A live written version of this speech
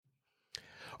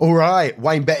All right,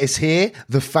 Wayne Bettis here,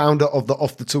 the founder of the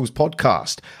Off the Tools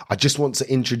podcast. I just want to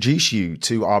introduce you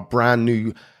to our brand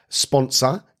new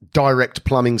sponsor,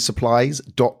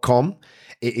 directplumbing.supplies.com.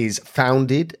 It is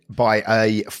founded by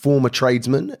a former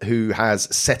tradesman who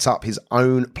has set up his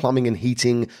own plumbing and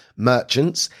heating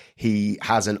merchants. He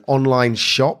has an online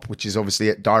shop, which is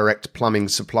obviously at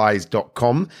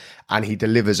directplumbing.supplies.com, and he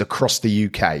delivers across the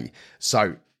UK.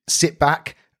 So sit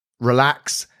back,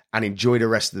 relax, and enjoy the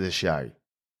rest of the show.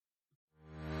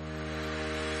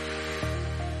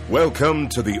 Welcome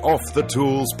to the Off the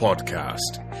Tools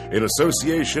podcast, in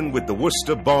association with the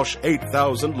Worcester Bosch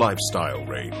 8000 Lifestyle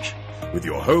Range, with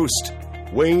your host,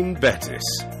 Wayne Bettis.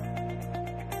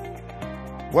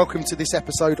 Welcome to this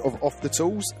episode of Off the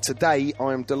Tools. Today,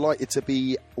 I am delighted to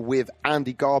be with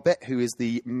Andy Garbett, who is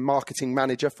the marketing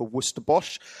manager for Worcester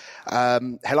Bosch.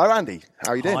 Hello, Andy.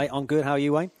 How are you doing? Hi, I'm good. How are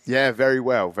you, Wayne? Yeah, very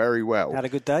well, very well. Had a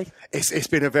good day? It's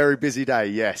been a very busy day,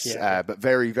 yes, Yeah. but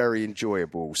very, very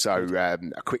enjoyable. So a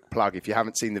quick plug, if you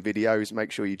haven't seen the videos,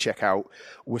 make sure you check out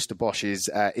Worcester Bosch's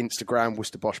Instagram,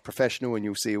 Worcester Bosch Professional, and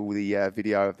you'll see all the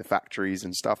video of the factories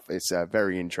and stuff. It's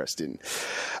very interesting.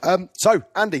 So,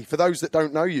 Andy, for those that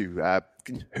don't know you,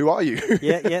 who are you?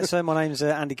 Yeah. So my name's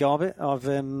Andy Garbett. I've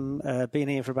been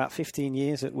here for about 15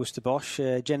 years at Worcester Bosch,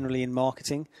 generally in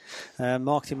marketing.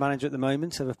 Marketing manager at the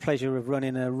moment. I have a pleasure of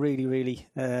running a really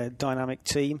dynamic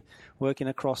team, working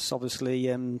across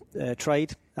obviously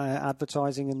trade,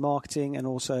 advertising and marketing, and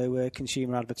also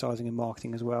consumer advertising and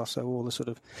marketing as well. So all the sort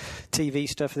of TV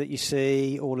stuff that you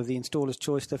see, all of the installer's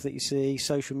choice stuff that you see,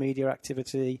 social media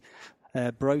activity,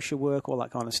 brochure work, all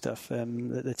that kind of stuff.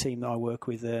 The team that I work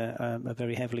with are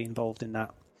very heavily involved in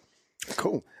that.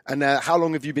 Cool. And how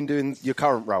long have you been doing your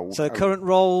current role? So current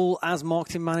role as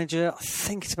marketing manager, I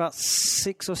think it's about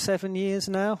 6 or 7 years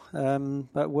now.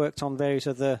 But worked on various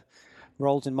other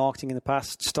roles in marketing in the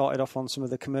past. Started off on some of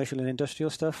the commercial and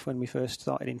industrial stuff when we first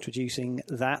started introducing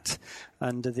that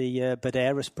under the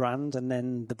Buderus brand, and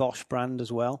then the Bosch brand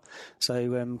as well. So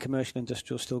commercial and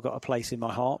industrial still got a place in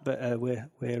my heart, but we're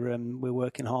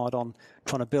working hard on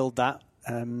trying to build that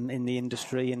in the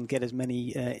industry and get as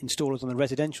many installers on the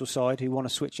residential side who want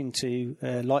to switch into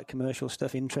light commercial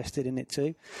stuff interested in it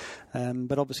too.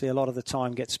 But obviously a lot of the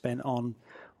time gets spent on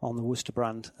the Worcester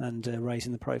brand and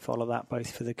raising the profile of that,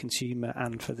 both for the consumer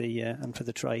and for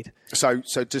the trade. So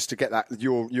just to get that,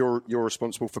 you're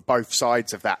responsible for both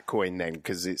sides of that coin then,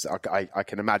 because it's I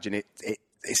can imagine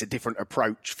it's a different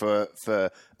approach for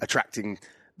attracting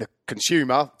the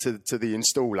consumer to the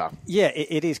installer. Yeah,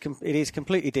 it is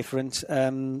completely different,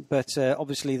 but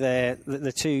obviously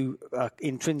the two are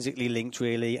intrinsically linked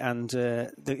really, and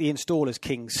the installer's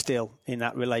king still in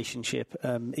that relationship,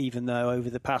 even though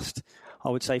over the past, I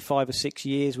would say 5 or 6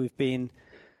 years, we've been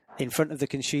in front of the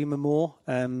consumer more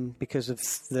because of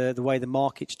the way the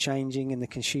market's changing, and the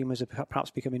consumers are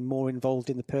perhaps becoming more involved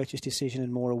in the purchase decision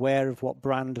and more aware of what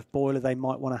brand of boiler they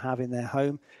might want to have in their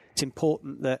home. It's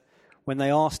important that when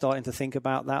they are starting to think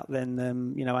about that, then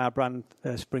our brand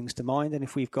springs to mind. And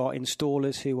if we've got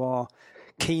installers who are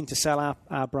keen to sell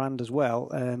our brand as well,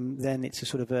 then it's a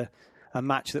sort of a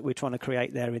match that we're trying to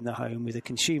create there in the home with a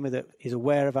consumer that is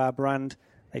aware of our brand.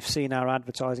 They've seen our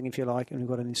advertising, if you like, and we've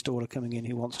got an installer coming in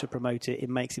who wants to promote it. It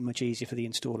makes it much easier for the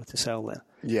installer to sell there.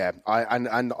 Yeah,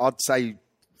 and I'd say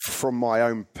from my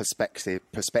own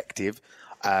perspective,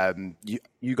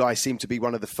 you guys seem to be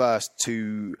one of the first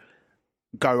to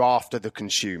go after the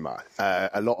consumer.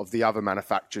 A lot of the other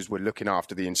manufacturers were looking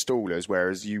after the installers,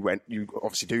 whereas you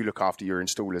obviously do look after your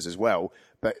installers as well,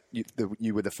 but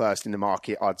you were the first in the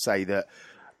market, I'd say, that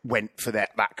went for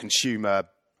that consumer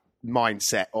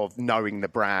mindset of knowing the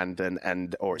brand,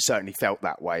 or it certainly felt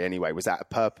that way anyway. Was that a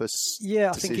purpose?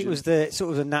 Yeah, I decision? think it was the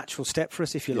sort of a natural step for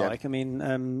us, if you like. I mean,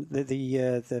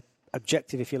 the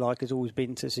objective, if you like, has always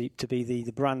been to be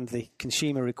the brand the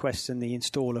consumer requests and the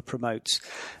installer promotes.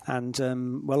 And a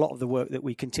lot of the work that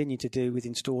we continue to do with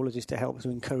installers is to help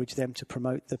to encourage them to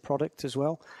promote the product as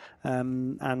well.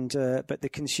 But the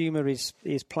consumer is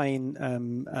playing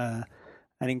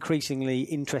an increasingly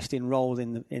interesting role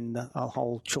in the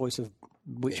whole choice of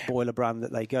which boiler brand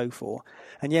that they go for.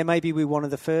 And yeah, maybe we're one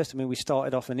of the first. I mean, we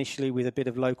started off initially with a bit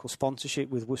of local sponsorship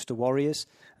with Worcester Warriors,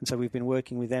 and so we've been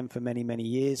working with them for many, many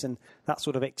years, and that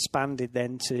sort of expanded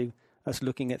then to us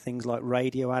looking at things like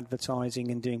radio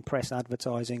advertising and doing press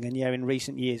advertising. And yeah, in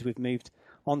recent years we've moved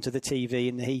onto the TV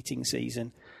in the heating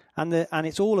season, and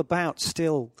it's all about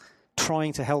still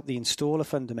trying to help the installer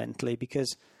fundamentally,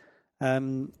 because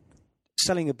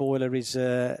selling a boiler is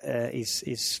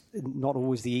not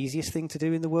always the easiest thing to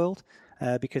do in the world,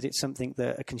 because it's something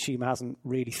that a consumer hasn't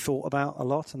really thought about a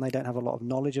lot, and they don't have a lot of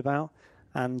knowledge about.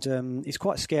 And it's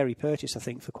quite a scary purchase, I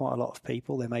think, for quite a lot of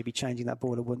people. They may be changing that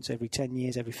boiler once every 10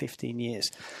 years, every 15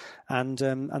 years. And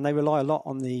they rely a lot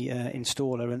on the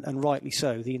installer, and rightly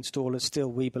so. The installer is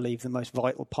still, we believe, the most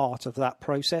vital part of that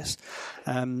process.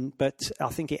 But I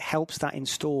think it helps that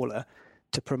installer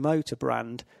to promote a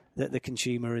brand that the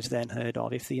consumer has then heard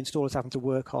of. If the installer's having to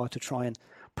work hard to try and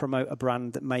promote a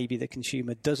brand that maybe the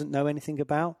consumer doesn't know anything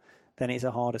about, then it's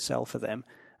a harder sell for them.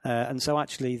 And so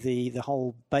actually the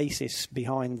whole basis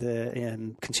behind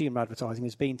the consumer advertising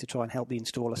has been to try and help the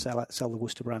installer sell the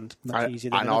Worcester brand much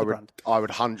easier than another brand. I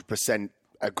would 100%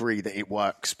 agree that it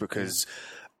works, because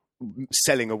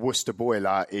selling a Worcester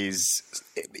boiler is,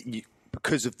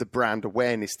 because of the brand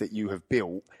awareness that you have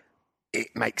built, it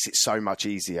makes it so much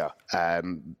easier.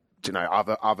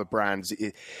 Other brands,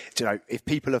 if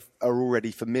people are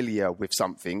already familiar with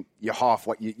something, you're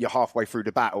halfway through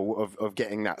the battle of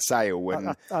getting that sale.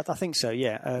 And I think so,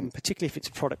 yeah. Particularly if it's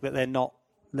a product that they're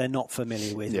not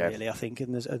familiar with, really. I think,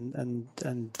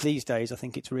 and these days, I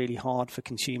think it's really hard for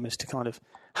consumers to kind of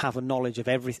have a knowledge of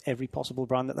every possible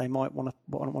brand that they might want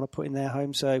to put in their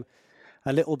home. So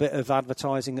a little bit of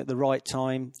advertising at the right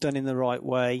time, done in the right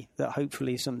way, that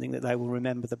hopefully is something that they will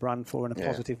remember the brand for in a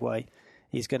positive way,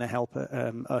 is going to help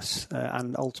us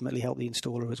and ultimately help the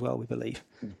installer as well, we believe.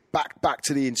 Back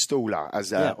to the installer,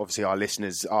 as obviously our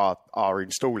listeners are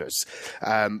installers.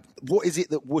 What is it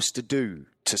that Worcester do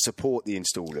to support the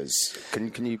installers?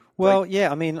 Can you? Well,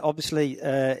 I mean, obviously,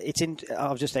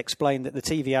 I've just explained that the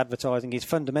TV advertising is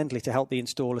fundamentally to help the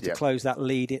installer to close that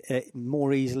lead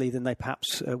more easily than they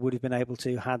perhaps would have been able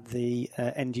to had the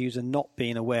end user not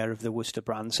been aware of the Worcester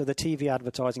brand. So the TV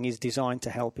advertising is designed to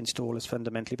help installers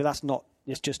fundamentally, but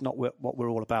it's just not what we're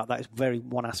all about. That is very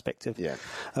one aspect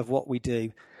of what we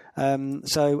do.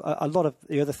 So a lot of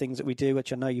the other things that we do,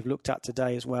 which I know you've looked at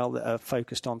today as well, that are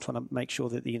focused on trying to make sure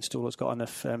that the installer's got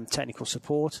enough technical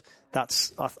support.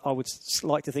 That's I would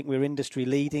like to think we're industry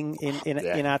leading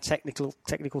in our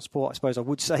technical support. I suppose I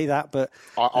would say that, but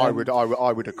I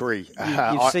would agree.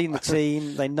 You've seen the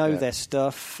team; they know their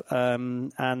stuff,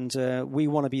 and we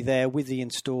want to be there with the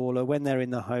installer when they're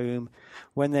in the home,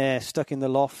 when they're stuck in the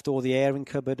loft or the airing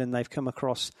cupboard, and they've come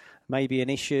across maybe an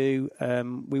issue.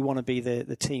 We want to be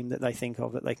the team that they think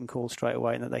of, that they can call straight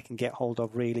away and that they can get hold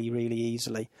of really, really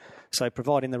easily. So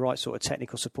providing the right sort of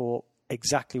technical support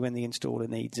exactly when the installer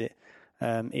needs it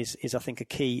is I think, a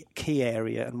key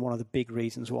area, and one of the big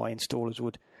reasons why installers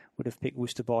would have picked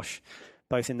Worcester Bosch,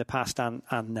 both in the past and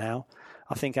now.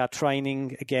 I think our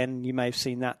training, again, you may have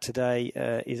seen that today,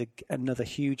 is another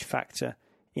huge factor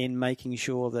in making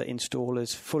sure that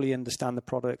installers fully understand the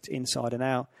product inside and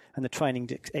out. And the training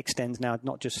extends now it's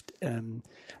not just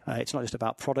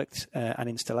about product and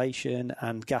installation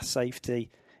and gas safety.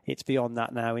 It's beyond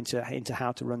that now into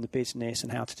how to run the business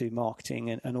and how to do marketing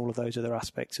and all of those other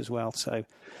aspects as well. So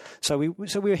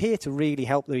we're here to really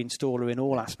help the installer in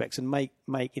all aspects and make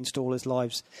installers'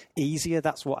 lives easier.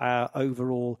 That's what our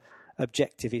overall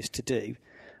objective is to do.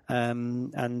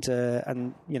 And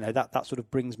that sort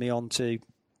of brings me on to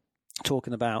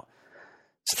talking about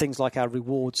things like our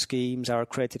reward schemes, our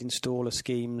accredited installer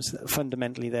schemes.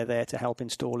 Fundamentally, they're there to help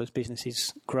installers'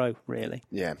 businesses grow, really.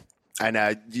 Yeah.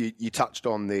 And you touched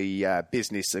on the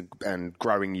business and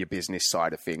growing your business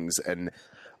side of things. And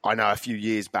I know a few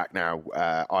years back now,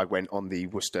 I went on the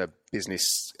Worcester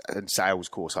Business and Sales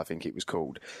course, I think it was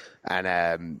called.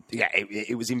 And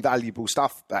it was invaluable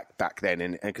stuff back then.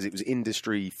 And because it was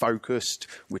industry focused,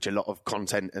 which a lot of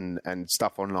content and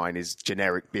stuff online is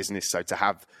generic business. So to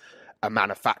have a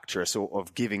manufacturer sort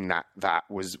of giving that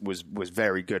was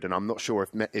very good. And I'm not sure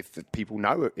if people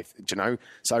know it,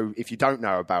 so if you don't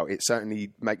know about it,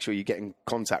 certainly make sure you get in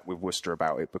contact with Worcester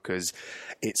about it, because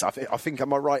it's, I think,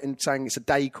 am I right in saying it's a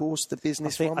day course, the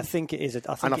business one? I think it is.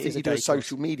 I think you do a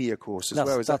social media course as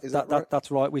well. Is that right?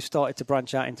 That's right. We've started to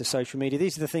branch out into social media.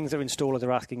 These are the things that installers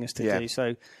are asking us to do.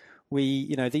 So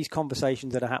these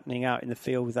conversations that are happening out in the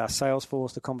field with our sales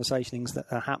force, the conversations that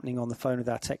are happening on the phone with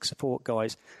our tech support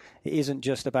guys, it isn't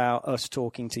just about us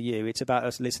talking to you. It's about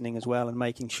us listening as well and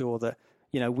making sure that,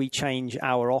 we change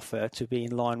our offer to be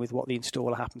in line with what the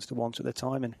installer happens to want at the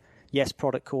time. And yes,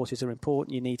 product courses are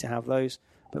important. You need to have those.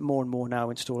 But more and more now,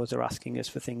 installers are asking us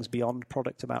for things beyond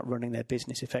product, about running their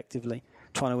business effectively,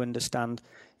 trying to understand,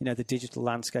 the digital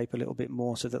landscape a little bit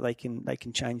more so that they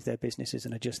can change their businesses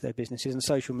and adjust their businesses. And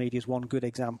social media is one good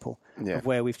example of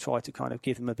where we've tried to kind of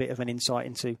give them a bit of an insight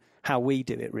into how we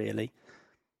do it, really.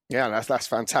 Yeah, that's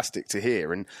fantastic to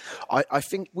hear. And I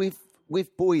think with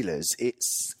boilers,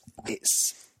 it's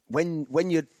when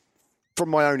you're, from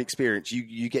my own experience,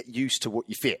 you get used to what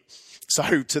you fit.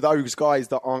 So to those guys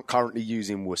that aren't currently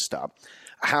using Worcester,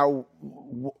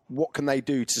 what can they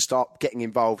do to start getting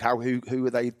involved? Who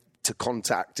are they to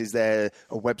contact? Is there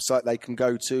a website they can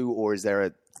go to, or is there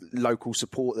a local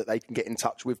support that they can get in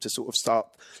touch with to sort of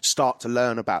start to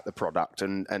learn about the product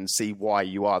and see why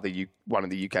you are one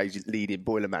of the UK's leading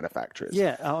boiler manufacturers?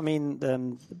 Yeah, I mean,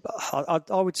 I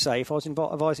would say if I was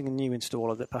advising a new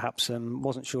installer that perhaps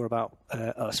wasn't sure about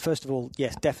us, first of all,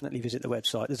 yes, definitely visit the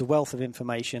website. There's a wealth of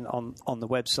information on the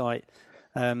website.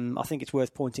 I think it's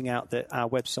worth pointing out that our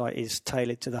website is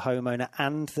tailored to the homeowner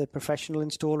and the professional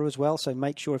installer as well. So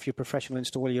make sure if you're a professional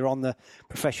installer, you're on the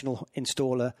professional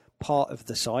installer part of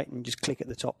the site and just click at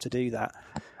the top to do that.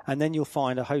 And then you'll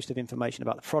find a host of information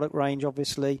about the product range,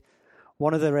 obviously.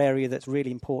 One other area that's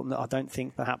really important that I don't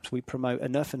think perhaps we promote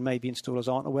enough and maybe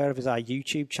installers aren't aware of is our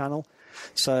YouTube channel.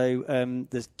 So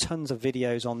there's tons of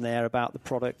videos on there about the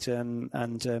product and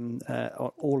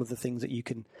all of the things that you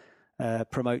can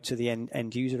promote to the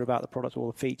end user about the product,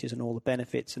 all the features and all the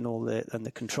benefits and all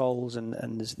the controls, and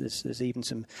there's even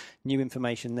some new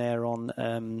information there on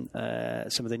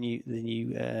some of the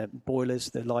new boilers,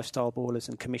 the lifestyle boilers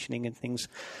and commissioning and things.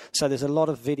 So there's a lot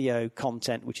of video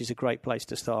content, which is a great place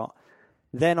to start.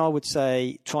 Then I would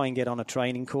say try and get on a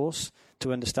training course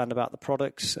to understand about the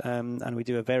products, and we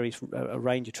do a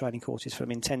range of training courses, from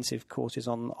intensive courses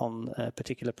on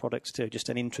particular products to just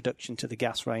an introduction to the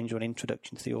gas range or an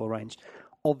introduction to the oil range.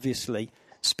 Obviously,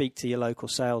 speak to your local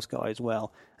sales guy as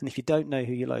well. And if you don't know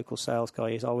who your local sales guy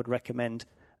is, I would recommend,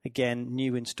 again,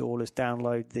 new installers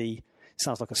download the...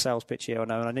 Sounds like a sales pitch here, I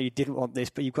know, and I know you didn't want this,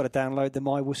 but you've got to download the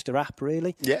My Worcester app,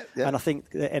 really. Yeah. And I think,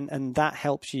 and that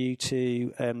helps you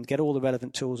to get all the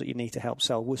relevant tools that you need to help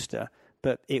sell Worcester.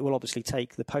 But it will obviously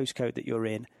take the postcode that you're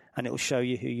in, and it will show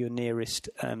you who your nearest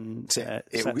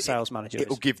sales manager is. It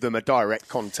will give them a direct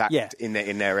contact in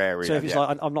their area. So if it's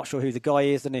like, I'm not sure who the guy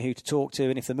is, they know who to talk to,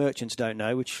 and if the merchants don't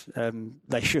know, which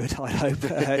they should, I hope,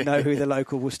 know who the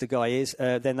local Worcester guy is,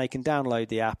 then they can download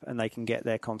the app and they can get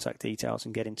their contact details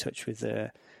and get in touch with them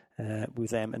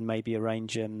and maybe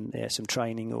arrange some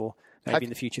training or maybe in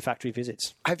the future factory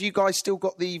visits. Have you guys still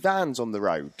got the vans on the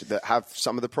road that have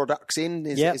some of the products in?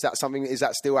 Is that something? Is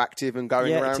that still active and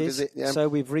going around? It is. Yeah. So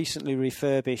we've recently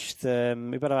refurbished.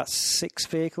 We've got about 6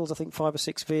 vehicles, I think 5 or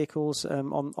 6 vehicles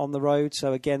on the road.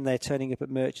 So again, they're turning up at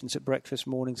merchants at breakfast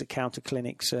mornings, at counter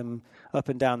clinics up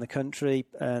and down the country.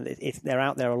 They're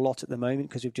out there a lot at the moment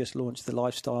because we've just launched the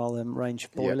lifestyle range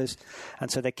of boilers,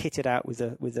 and so they're kitted out with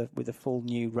a full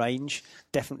new range.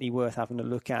 Definitely worth having a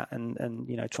look at, and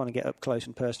trying to get up close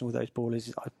and personal with those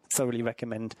boilers. I thoroughly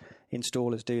recommend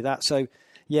installers do that. So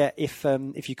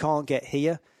if you can't get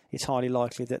here, it's highly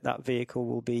likely that vehicle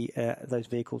will be those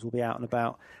vehicles will be out and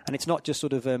about. And it's not just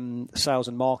sort of sales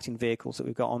and marketing vehicles that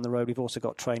we've got on the road. We've also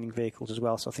got training vehicles as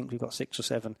well. So I think we've got 6 or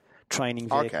 7 training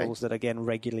vehicles that again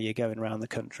regularly are going around the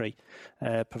country,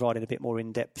 providing a bit more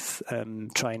in-depth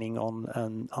training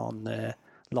on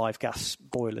live gas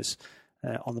boilers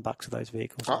on the backs of those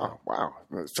vehicles. Oh, wow.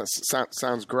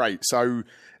 Sounds great. So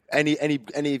any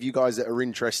of you guys that are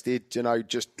interested,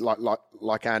 just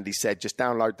like Andy said, just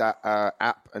download that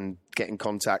app and get in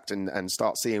contact and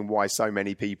start seeing why so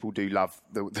many people do love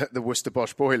the Worcester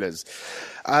Bosch boilers.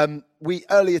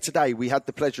 Earlier today, we had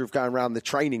the pleasure of going around the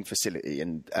training facility,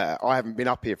 and I haven't been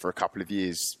up here for a couple of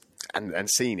years and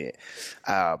seen it.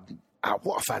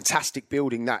 What a fantastic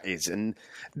building that is. And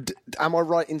am I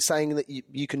right in saying that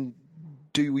you can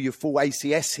do your full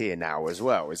ACS here now as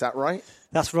well? Is that right?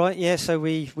 That's right. Yeah. So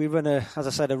we run as I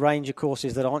said, a range of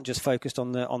courses that aren't just focused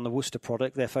on the Worcester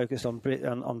product. They're focused on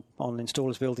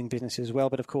installers building businesses as well.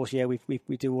 But of course,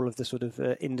 we do all of the sort of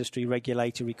industry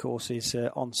regulatory courses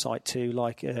on site too,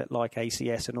 like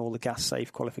ACS and all the gas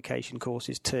safe qualification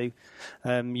courses too.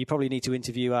 You probably need to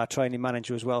interview our training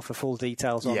manager as well for full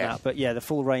details on that. But the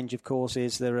full range of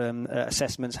courses. There are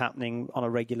assessments happening on a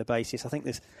regular basis. I think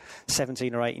there's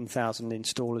 17 or 18,000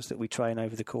 installers that we train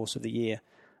over the course of the year.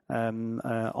 On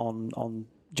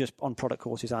product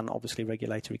courses and obviously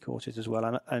regulatory courses as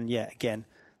well, and again,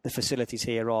 the facilities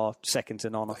here are second to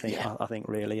none. I think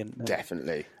really, and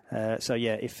definitely.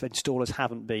 If installers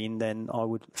haven't been, then I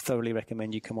would thoroughly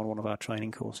recommend you come on one of our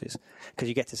training courses because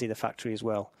you get to see the factory as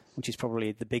well, which is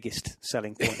probably the biggest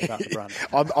selling point about the brand.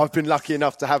 I've been lucky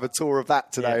enough to have a tour of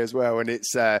that today as well, and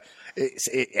it's so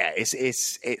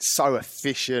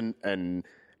efficient and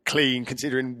clean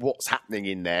considering what's happening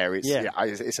in there.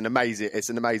 It's an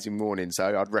amazing morning,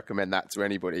 so I'd recommend that to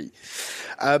anybody.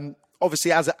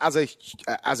 Obviously,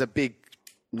 as a big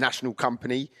national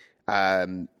company,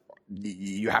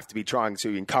 you have to be trying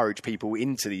to encourage people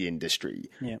into the industry.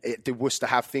 Do Worcester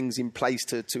have things in place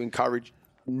to encourage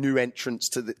new entrants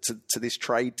to this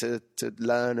trade to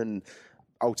learn and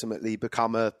ultimately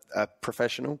become a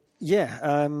professional? Yeah,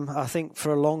 I think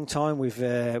for a long time we've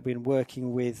been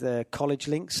working with College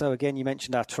Links. So again, you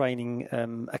mentioned our training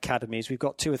academies. We've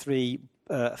got 2 or 3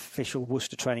 official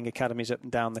Worcester training academies up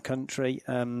and down the country.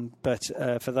 But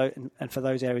for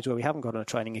those areas where we haven't got a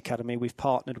training academy, we've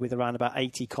partnered with around about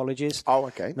 80 colleges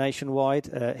nationwide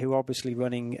who are obviously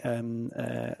running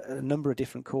a number of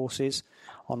different courses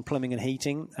on plumbing and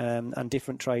heating and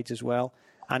different trades as well.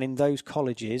 And in those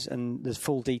colleges, and there's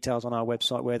full details on our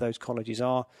website where those colleges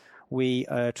are, we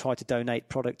try to donate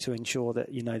product to ensure that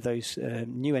those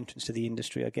new entrants to the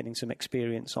industry are getting some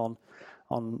experience on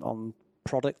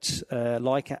products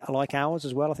like ours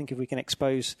as well. I think if we can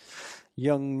expose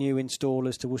young new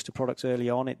installers to Worcester products early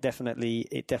on, it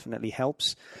definitely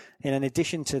helps. And in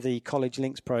addition to the College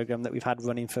Links program that we've had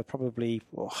running for probably,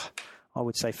 I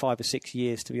would say 5 or 6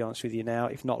 years, to be honest with you now,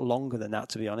 if not longer than that,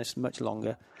 to be honest, much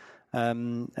longer.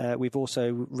 We've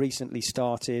also recently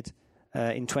started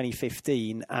in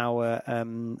 2015 our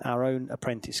own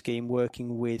apprentice scheme,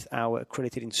 working with our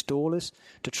accredited installers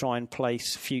to try and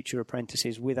place future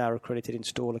apprentices with our accredited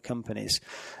installer companies.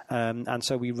 And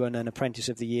so we run an Apprentice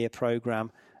of the Year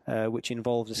program, which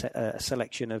involves a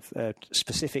selection of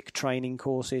specific training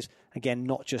courses. Again,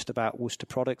 not just about Worcester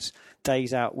products,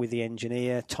 days out with the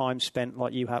engineer, time spent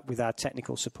like you have with our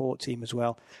technical support team as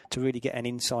well, to really get an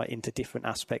insight into different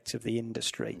aspects of the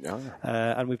industry.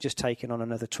 And we've just taken on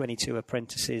another 22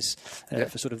 apprentices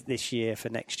for sort of this year, for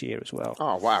next year as well.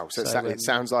 Oh, wow. So it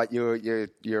sounds like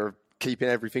you're keeping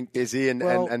everything busy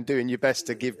and doing your best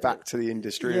to give back to the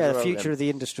industry as well. Yeah, the future of the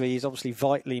industry is obviously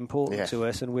vitally important to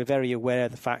us, and we're very aware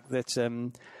of the fact that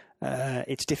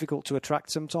it's difficult to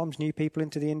attract sometimes new people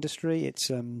into the industry.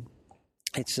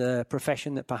 It's a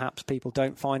profession that perhaps people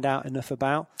don't find out enough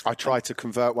about. I tried to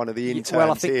convert one of the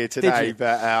interns here today,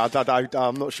 but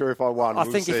I'm not sure if I won. I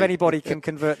think if anybody can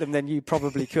convert them, then you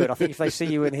probably could. I think if they see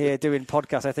you in here doing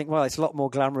podcasts, I think, well, it's a lot more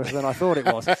glamorous than I thought it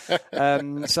was.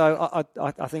 So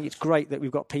I think it's great that we've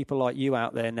got people like you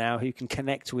out there now who can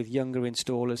connect with younger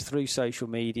installers through social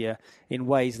media in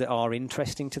ways that are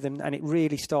interesting to them. And it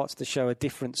really starts to show a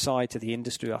different side to the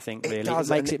industry, I think, really. It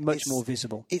makes it much more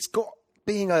visible. It's got...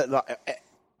 Being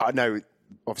I know,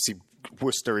 obviously,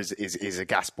 Worcester is a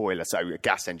gas boiler, so a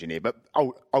gas engineer, but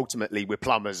ultimately we're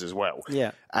plumbers as well. Yeah.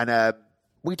 And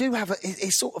we do have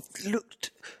it's sort of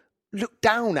looked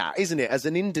down at, isn't it, as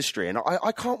an industry? And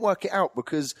I can't work it out,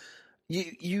 because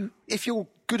you if you're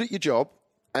good at your job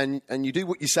and you do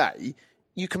what you say,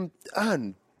 you can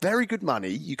earn very good money.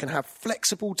 You can have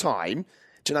flexible time.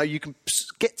 You can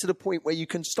get to the point where you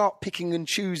can start picking and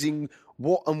choosing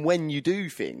what and when you do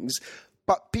things.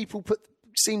 But people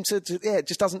it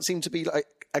just doesn't seem to be like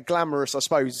a glamorous, I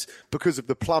suppose, because of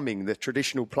the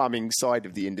traditional plumbing side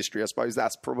of the industry. I suppose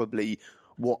that's probably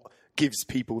what gives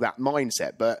people that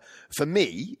mindset. But for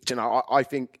me, I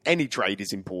think any trade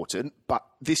is important, but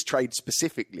this trade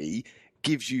specifically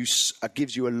gives you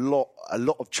a lot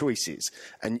of choices,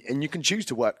 and you can choose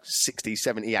to work 60,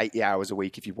 70, 80 hours a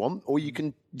week if you want, or you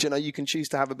can choose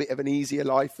to have a bit of an easier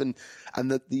life, and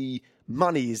that the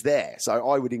money is there. So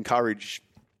I would encourage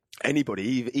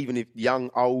anybody, even if young,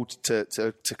 old, to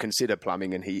consider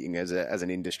plumbing and heating as an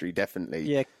industry, definitely.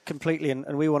 Yeah, completely.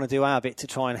 And we want to do our bit to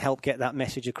try and help get that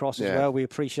message across as well. We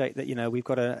appreciate that, we've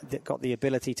got the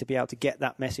ability to be able to get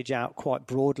that message out quite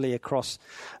broadly across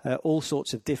all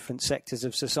sorts of different sectors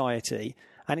of society.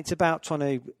 And it's about trying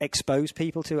to expose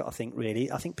people to it, I think,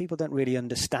 really. I think people don't really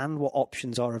understand what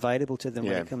options are available to them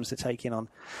when it comes to taking on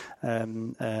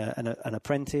an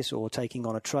apprentice, or taking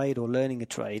on a trade, or learning a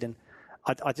trade. And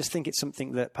I just think it's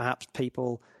something that perhaps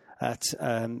people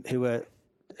who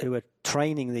are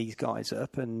training these guys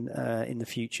up and in the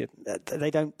future,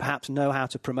 they don't perhaps know how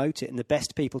to promote it. And the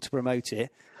best people to promote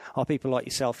it are people like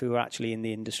yourself who are actually in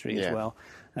the industry as well.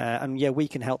 And we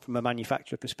can help from a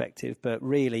manufacturer perspective, but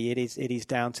really it is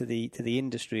down to the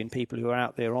industry and people who are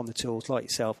out there on the tools like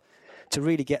yourself to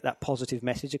really get that positive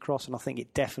message across. And I think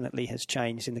it definitely has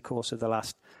changed in the course of the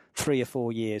last 3 or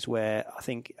 4 years, where I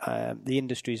think the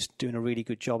industry is doing a really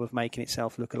good job of making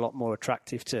itself look a lot more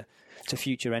attrective to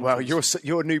future entrants. Well,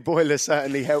 your new boiler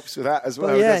certainly helps with that as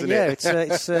well, doesn't it?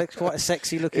 It's quite a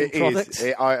sexy looking product.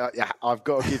 I've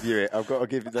got to give you it. I've got to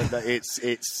give you that.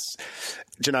 It's.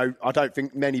 I don't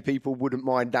think many people wouldn't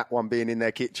mind that one being in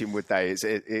their kitchen, would they?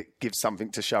 It gives something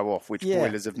to show off, which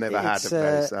boilers have never had.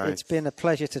 It's been a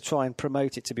pleasure to try and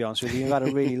promote it, to be honest with you.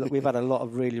 We've had a lot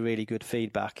of really, really good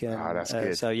feedback. That's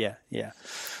good. So yeah.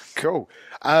 Cool.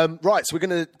 Right, so we're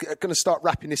going to start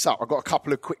wrapping this up. I've got a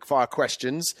couple of quick fire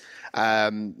questions.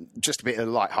 Just a bit of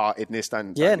lightheartedness.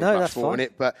 Don't that's fine.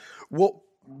 It. But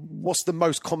what's the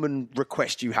most common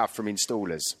request you have from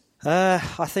installers?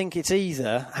 I think it's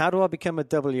either how do I become a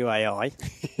WAI?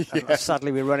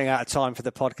 Sadly, we're running out of time for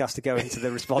the podcast to go into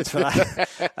the response for that.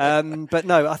 But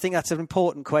no, I think that's an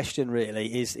important question.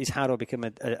 Really, is how do I become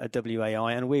a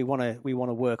WAI? And we want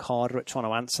to work harder at trying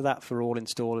to answer that for all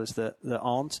installers that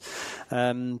aren't,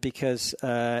 because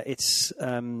it's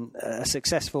a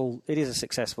successful. It is a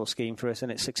successful scheme for us,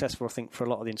 and it's successful, I think, for a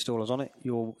lot of the installers on it.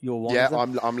 You're one of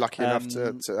them. I'm lucky enough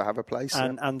to have a place.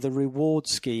 And the reward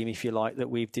scheme, if you like, that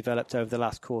we've developed over the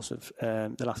last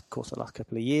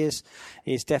couple of years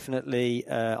is definitely,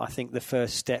 I think, the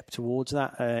first step towards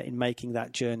that, in making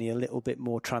that journey a little bit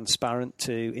more transparent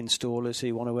to installers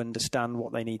who want to understand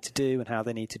what they need to do and how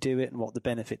they need to do it and what the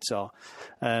benefits are.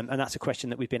 And that's a question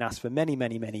that we've been asked for many,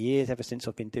 many, many years, ever since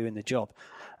I've been doing the job.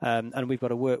 And we've got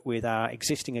to work with our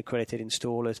existing accredited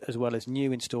installers as well as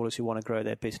new installers who want to grow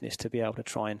their business to be able to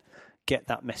try and get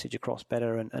that message across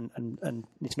better. And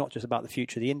it's not just about the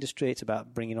future of the industry, it's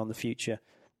about bringing on the future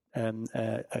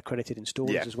accredited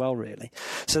installers as well, really.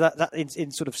 So that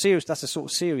in sort of serious, that's a sort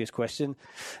of serious question.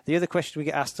 The other question we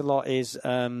get asked a lot is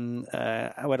where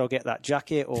do I get that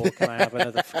jacket, or can I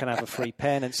have a free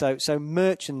pen? And so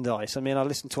merchandise. I mean, I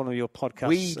listened to one of your podcasts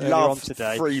we earlier love on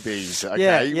today. Freebies.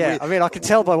 Okay? Yeah. I mean, I can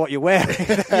tell by what you're wearing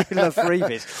that you love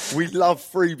freebies. We love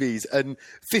freebies. And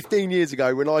 15 years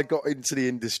ago, when I got into the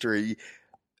industry,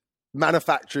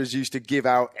 manufacturers used to give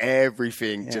out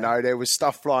everything. You know, there was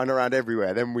stuff flying around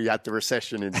everywhere. Then we had the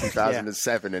recession in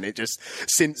 2007, and it just,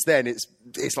 since then, it's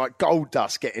like gold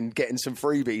dust getting some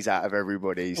freebies out of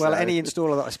everybody. Well, any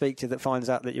installer that I speak to that finds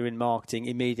out that you're in marketing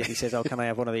immediately says, "Oh, can I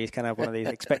have one of these? Can I have one of these?"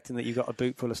 Expecting that you've got a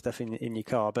boot full of stuff in your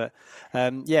car. But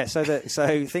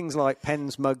so things like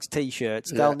pens, mugs,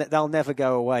 T-shirts, they'll never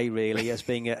go away, really, as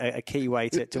being a key way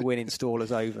to win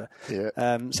installers over.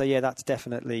 That's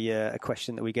definitely a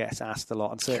question that we get asked a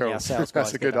lot, and certainly our sales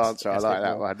guys. That's a good answer. I like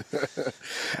that one.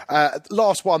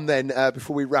 Last one then,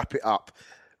 before we wrap it up.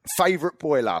 Favourite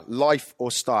boiler, life or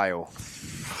style?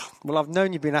 Well, I've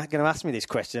known you've been going to ask me this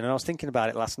question, and I was thinking about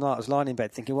it last night. I was lying in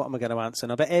bed thinking, what am I going to answer?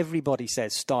 And I bet everybody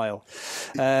says style.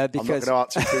 Because, I'm not going to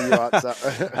answer until you answer.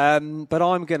 But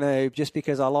I'm going to, just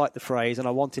because I like the phrase and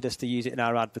I wanted us to use it in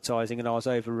our advertising and I was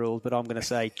overruled, but I'm going to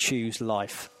say choose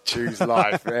life. Choose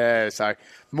life. Yeah, so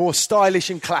more stylish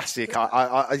and classic.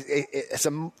 I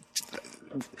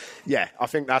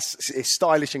think it's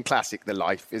stylish and classic, the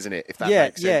life, isn't it? If that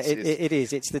makes sense. It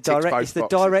is. It's the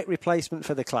direct replacement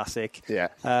for the classic. Yeah.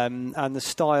 And the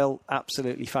style,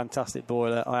 absolutely fantastic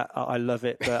boiler. I love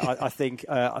it, but I think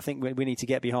we need to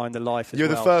get behind the life as well.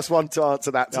 You're the first one to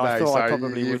answer that today,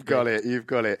 you've got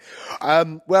it.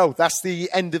 Well, that's the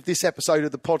end of this episode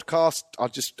of the podcast. I'll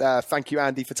just thank you,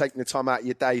 Andy, for taking the time out of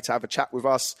your day to have a chat with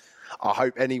us. I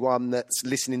hope anyone that's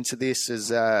listening to this has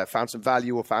found some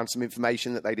value or found some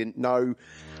information that they didn't know.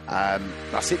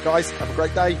 That's it, guys. Have a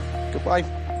great day. Goodbye.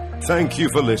 Thank you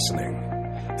for listening.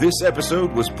 This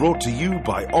episode was brought to you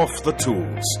by Off the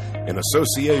Tools in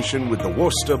association with the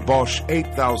Worcester Bosch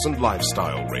 8000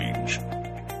 Lifestyle Range.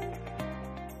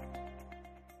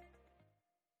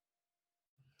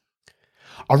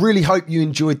 I really hope you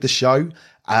enjoyed the show.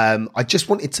 I just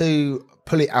wanted to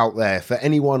pull it out there for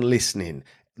anyone listening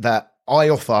that I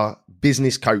offer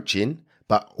business coaching,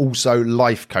 but also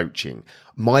life coaching.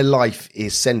 My life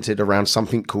is centered around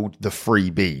something called the 3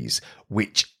 Bs,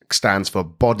 which stands for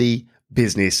body,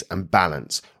 business, and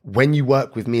balance. When you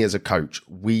work with me as a coach,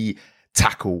 we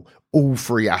tackle all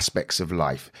 3 aspects of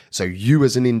life. So you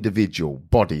as an individual,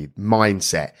 body,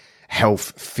 mindset,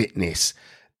 health, fitness,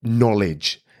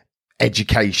 knowledge,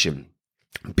 education.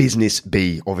 Business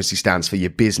B obviously stands for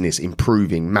your business,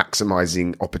 improving,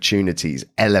 maximizing opportunities,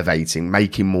 elevating,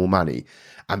 making more money.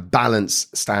 And balance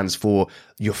stands for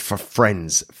your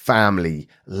friends, family,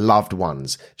 loved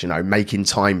ones, making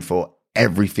time for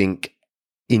everything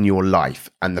in your life.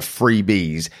 And the 3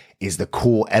 Bs is the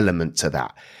core element to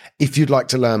that. If you'd like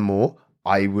to learn more,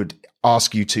 I would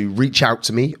ask you to reach out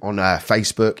to me on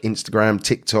Facebook, Instagram,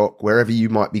 TikTok, wherever you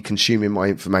might be consuming my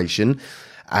information.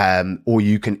 Or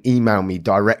you can email me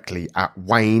directly at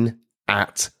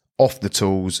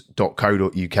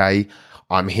wayne@offthetools.co.uk.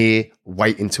 I'm here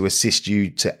waiting to assist you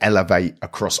to elevate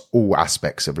across all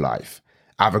aspects of life.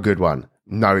 Have a good one.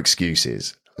 No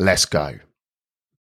excuses. Let's go.